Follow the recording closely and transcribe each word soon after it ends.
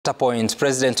Point,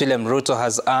 President William Ruto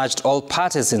has urged all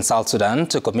parties in South Sudan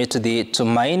to commit to the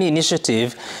Tumaini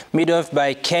initiative midwifed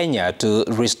by Kenya to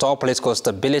restore political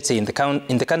stability in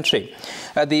the country.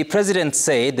 The president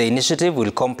said the initiative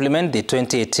will complement the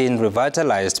 2018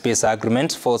 revitalised peace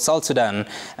agreement for South Sudan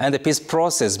and the peace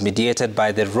process mediated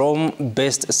by the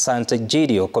Rome-Based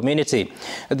Sant'egidio Community.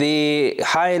 The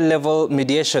high-level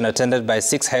mediation attended by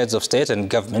 6 heads of state and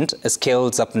government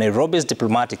scales up Nairobi's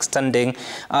diplomatic standing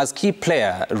as key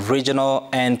player, regional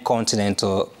and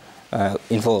continental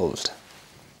involved.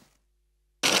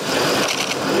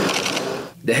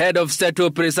 The head of state who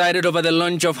presided over the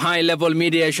launch of high-level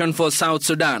mediation for South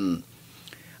Sudan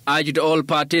urged all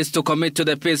parties to commit to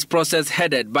the peace process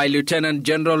headed by Lieutenant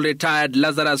General retired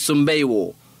Lazarus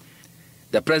Sumbeiwo.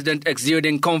 The president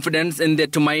exuding confidence in the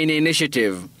Tumaini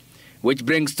initiative, which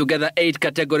brings together 8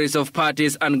 categories of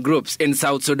parties and groups in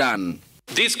South Sudan.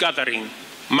 This gathering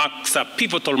marks a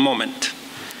pivotal moment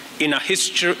in a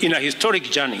historic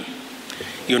journey,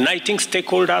 uniting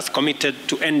stakeholders committed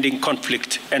to ending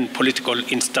conflict and political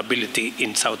instability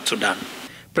in South Sudan.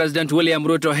 President William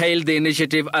Ruto hailed the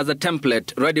initiative as a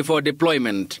template ready for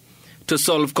deployment to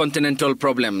solve continental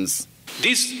problems.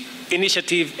 This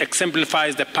initiative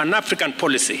exemplifies the Pan-African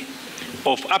policy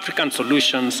of African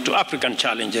solutions to African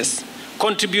challenges,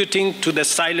 contributing to the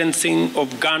silencing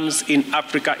of guns in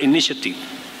Africa initiative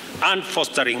and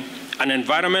fostering an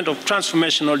environment of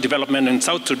transformational development in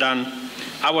South Sudan,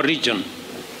 our region,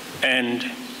 and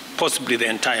possibly the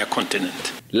entire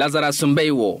continent. Lazarus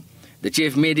Sumbeiwo, the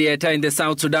chief mediator in the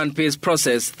South Sudan peace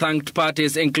process, thanked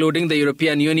parties including the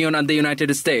European Union and the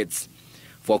United States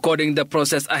for according the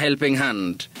process a helping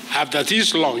hand. After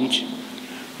this launch,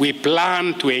 we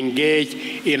plan to engage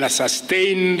in a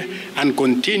sustained and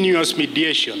continuous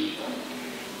mediation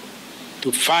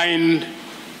to find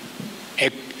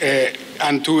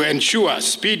and to ensure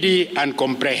speedy and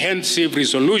comprehensive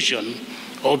resolution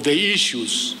of the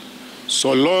issues,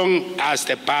 so long as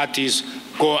the parties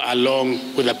go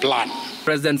along with the plan.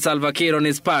 President Salva Kiir on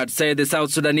his part said the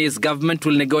South Sudanese government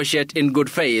will negotiate in good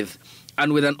faith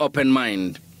and with an open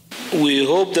mind. We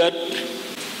hope that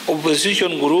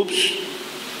opposition groups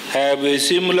have a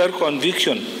similar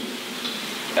conviction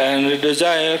and a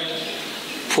desire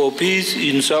for peace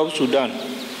in South Sudan,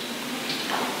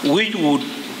 which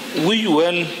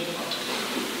when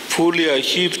fully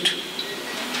achieved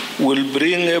will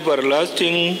bring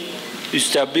everlasting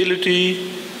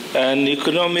stability and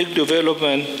economic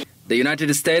development. The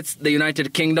United States, the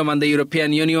United Kingdom and the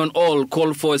European Union all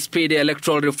call for speedy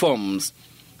electoral reforms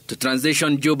to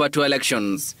transition Juba to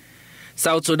elections.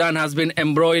 South Sudan has been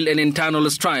embroiled in internal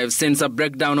strife since a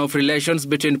breakdown of relations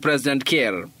between President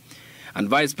Kiir and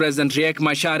Vice President Riek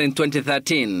Machar in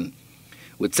 2013,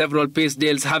 with several peace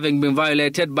deals having been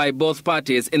violated by both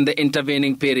parties in the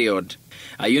intervening period.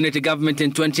 A unity government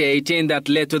in 2018 that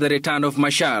led to the return of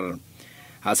Machar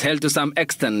has held to some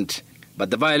extent, but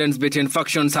the violence between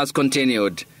factions has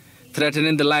continued,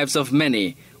 threatening the lives of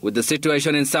many, with the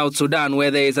situation in South Sudan where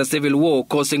there is a civil war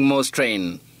causing more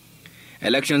strain.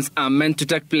 Elections are meant to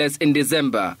take place in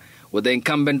December, with the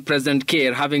incumbent President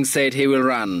Kiir having said he will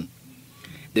run.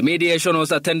 The mediation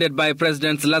was attended by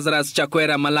Presidents Lazarus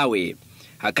Chakwera, Malawi,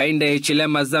 Hakainde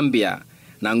Hichilema, Zambia,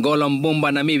 Nangola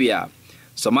Mbumba, Namibia,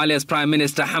 Somalia's Prime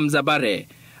Minister Hamza Barre,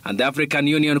 and the African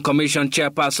Union Commission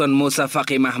Chairperson Musa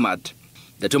Faki Mahamat.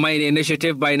 The Tumaini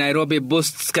initiative by Nairobi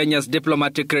boosts Kenya's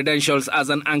diplomatic credentials as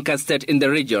an anchor state in the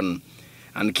region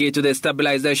and key to the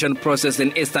stabilization process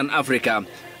in Eastern Africa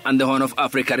and the Horn of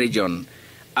Africa region.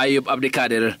 Ayub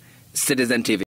Abdikadir, Citizen TV.